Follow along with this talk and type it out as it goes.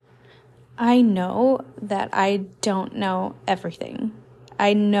I know that I don't know everything.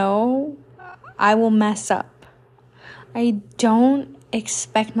 I know I will mess up. I don't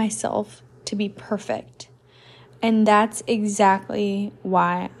expect myself to be perfect. And that's exactly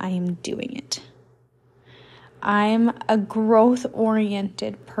why I am doing it. I'm a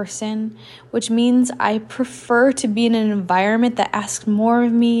growth-oriented person, which means I prefer to be in an environment that asks more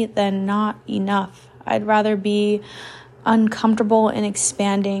of me than not enough. I'd rather be uncomfortable and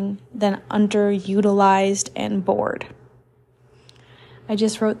expanding than underutilized and bored. I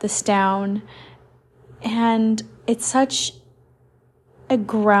just wrote this down, and it's such a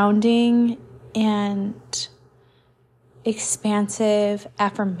grounding and expansive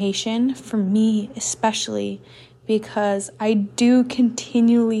affirmation for me, especially because I do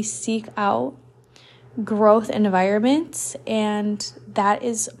continually seek out growth environments, and that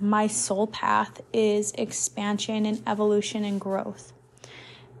is my soul path, is expansion and evolution and growth.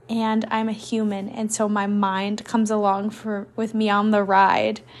 And I'm a human, and so my mind comes along with me on the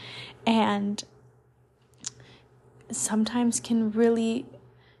ride, and sometimes can really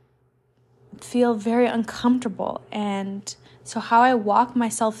feel very uncomfortable. And so how I walk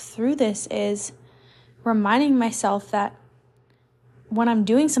myself through this is reminding myself that when I'm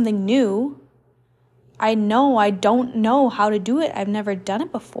doing something new, I know I don't know how to do it. I've never done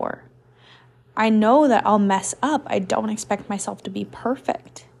it before. I know that I'll mess up. I don't expect myself to be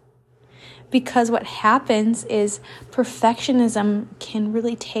perfect. Because what happens is perfectionism can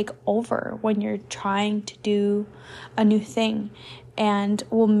really take over when you're trying to do a new thing, and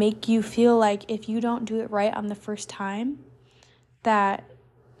will make you feel like if you don't do it right on the first time, that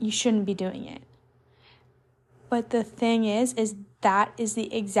you shouldn't be doing it. But the thing is that is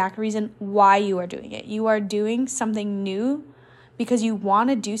the exact reason why you are doing it. You are doing something new because you want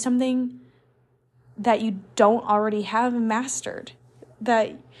to do something that you don't already have mastered,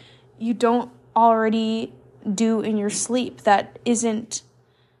 that you don't already do in your sleep, that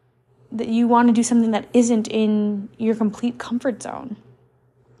you want to do something that isn't in your complete comfort zone.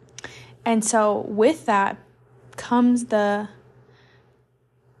 And so with that comes I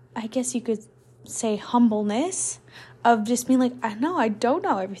guess you could say, humbleness of just being like, I know I don't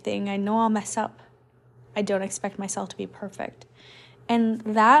know everything. I know I'll mess up. I don't expect myself to be perfect. And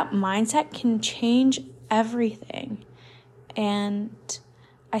that mindset can change everything. And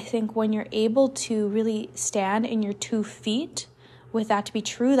I think when you're able to really stand in your 2 feet with that to be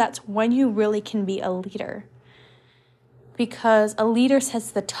true, that's when you really can be a leader. Because a leader sets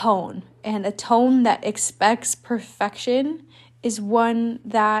the tone, and a tone that expects perfection is one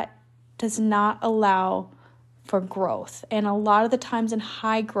that does not allow for growth. And a lot of the times in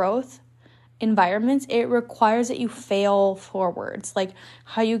high growth environments, it requires that you fail forwards. Like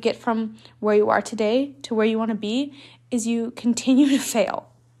how you get from where you are today to where you want to be is you continue to fail.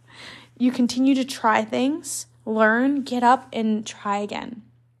 You continue to try things, learn, get up, and try again.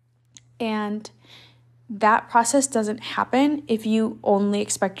 And that process doesn't happen if you only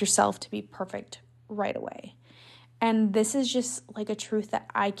expect yourself to be perfect right away. And this is just like a truth that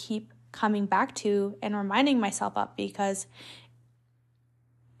I keep coming back to and reminding myself of, because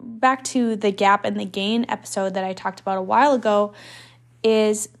back to the gap and the gain episode that I talked about a while ago,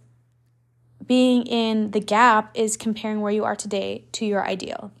 is being in the gap is comparing where you are today to your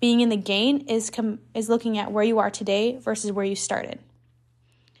ideal. Being in the gain is looking at where you are today versus where you started.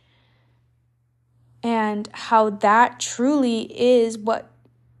 And how that truly is what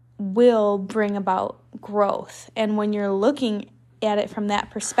will bring about growth. And when you're looking at it from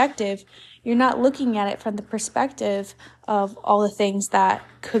that perspective, you're not looking at it from the perspective of all the things that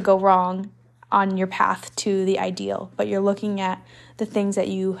could go wrong on your path to the ideal, but you're looking at the things that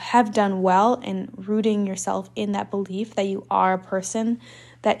you have done well and rooting yourself in that belief that you are a person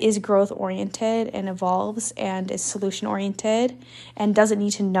that is growth-oriented and evolves and is solution-oriented and doesn't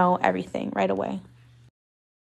need to know everything right away.